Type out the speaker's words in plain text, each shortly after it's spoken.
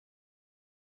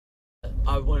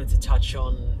I wanted to touch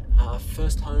on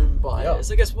first home buyers.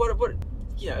 Yeah. I guess what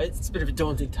it's a bit of a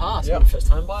daunting task. Yeah. I'm a first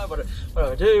home buyer. What do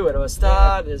I do? Where do I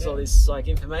start? There's all Yeah. this like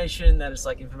information that it's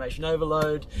like information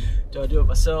overload. Do I do it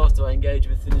myself? Do I engage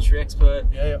with an industry expert?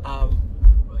 Yeah.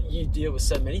 You deal with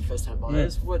so many first home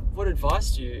buyers. What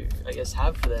advice do you, I guess,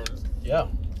 have for them? Yeah.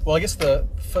 Well, I guess the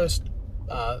first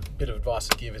bit of advice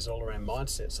I give is all around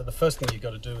mindset. So the first thing you've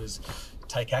got to do is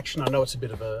take action. I know it's a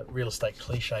bit of a real estate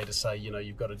cliche to say,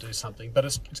 you've got to do something, but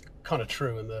it's kind of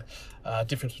true. And the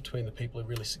difference between the people who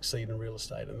really succeed in real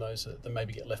estate and those that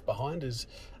maybe get left behind is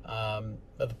are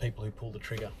the people who pull the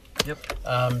trigger. Yep.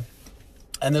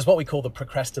 And there's what we call the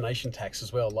procrastination tax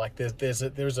as well. Like there's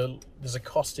a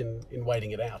cost in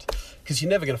waiting it out, because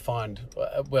you're never going to find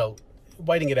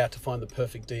waiting it out to find the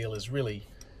perfect deal is really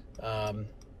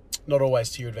not always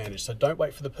to your advantage. So don't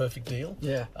wait for the perfect deal.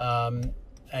 Yeah.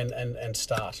 And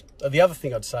start. The other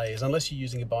thing I'd say is, unless you're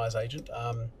using a buyer's agent,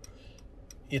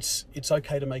 it's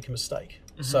okay to make a mistake.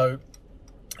 Mm-hmm. So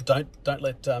don't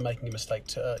let making a mistake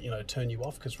turn you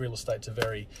off, because real estate's a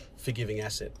very forgiving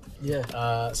asset.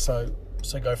 Yeah. So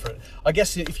go for it. I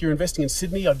guess if you're investing in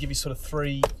Sydney, I'd give you sort of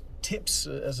 3 tips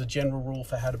as a general rule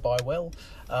for how to buy well.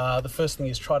 The first thing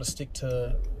is try to stick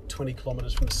to 20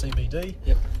 kilometres from the CBD.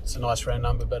 Yep. It's a nice round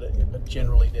number, but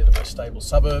generally they're the most stable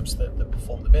suburbs that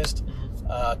perform the best.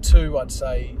 2, I'd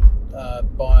say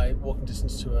buy walking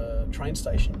distance to a train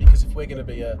station, because if we're going to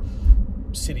be a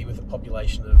city with a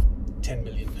population of 10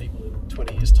 million people in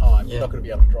 20 years' time, you're not going to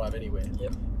be able to drive anywhere.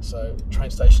 Yep. So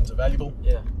train stations are valuable.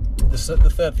 Yeah. The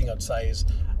third thing I'd say is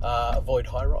avoid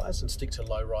high-rise and stick to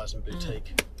low-rise and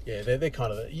boutique. Yeah, they're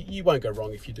kind of you won't go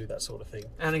wrong if you do that sort of thing.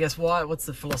 And I guess what's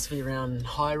the philosophy around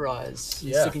high rise?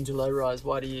 Yeah. Sticking to low rise.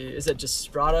 Is that just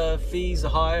strata fees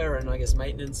are higher, and I guess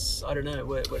maintenance? I don't know.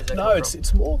 Where does that come from?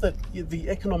 It's more that the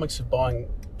economics of buying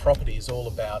property is all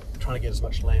about trying to get as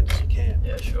much land as you can.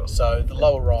 Yeah, sure. So the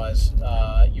lower rise,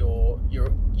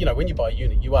 when you buy a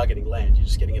unit, you are getting land. You're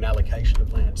just getting an allocation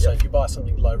of land. So if you buy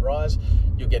something low rise,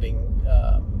 you're getting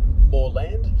more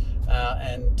land,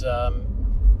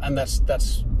 and that's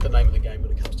the name of the game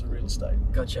when it comes to real estate.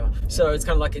 Gotcha. So it's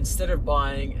kind of like, instead of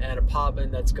buying an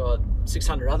apartment that's got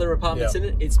 600 other apartments in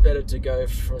it, it's better to go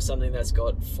for something that's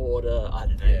got 4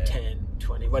 to 10,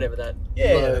 20, whatever that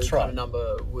that's kind right. of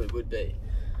number would be.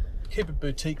 Keep it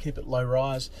boutique, keep it low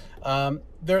rise.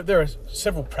 There are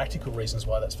several practical reasons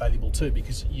why that's valuable too,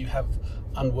 because you have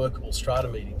unworkable strata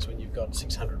meetings when you've got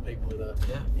 600 people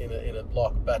in a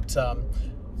block. But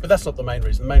that's not the main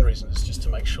reason. The main reason is just to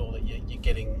make sure that you're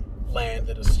getting land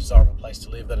that is a desirable place to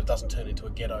live, that it doesn't turn into a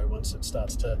ghetto once it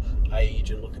starts to age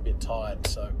and look a bit tired.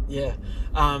 So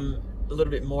a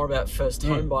little bit more about first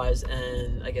home buyers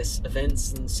and I guess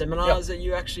events and seminars that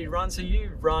you actually run. So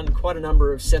you run quite a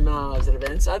number of seminars and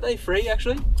events. Are they free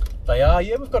actually? They are,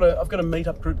 yeah. I've got a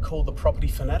meetup group called the Property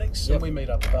Fanatics, and we meet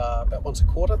up about once a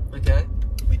quarter. Okay.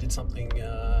 We did something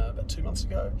about 2 months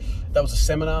ago. That was a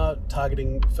seminar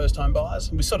targeting first home buyers,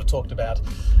 and we talked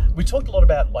a lot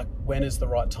about like when is the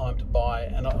right time to buy,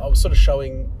 and I was sort of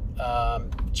showing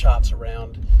charts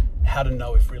around how to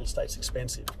know if real estate's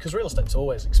expensive, because real estate's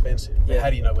always expensive. But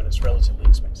how do you know when it's relatively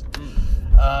expensive?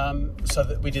 So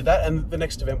that we did that, and the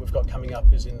next event we've got coming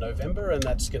up is in November, and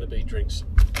that's going to be drinks.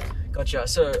 Gotcha.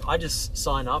 So I just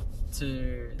sign up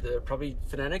to the Property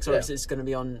Fanatics, or is this going to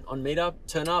be on Meetup?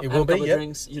 Turn up, have a couple of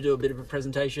drinks, you do a bit of a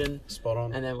presentation. Spot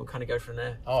on. And then we'll kind of go from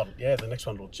there. Oh, yeah, the next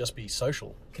one will just be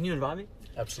social. Can you invite me?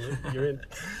 Absolutely, you're in.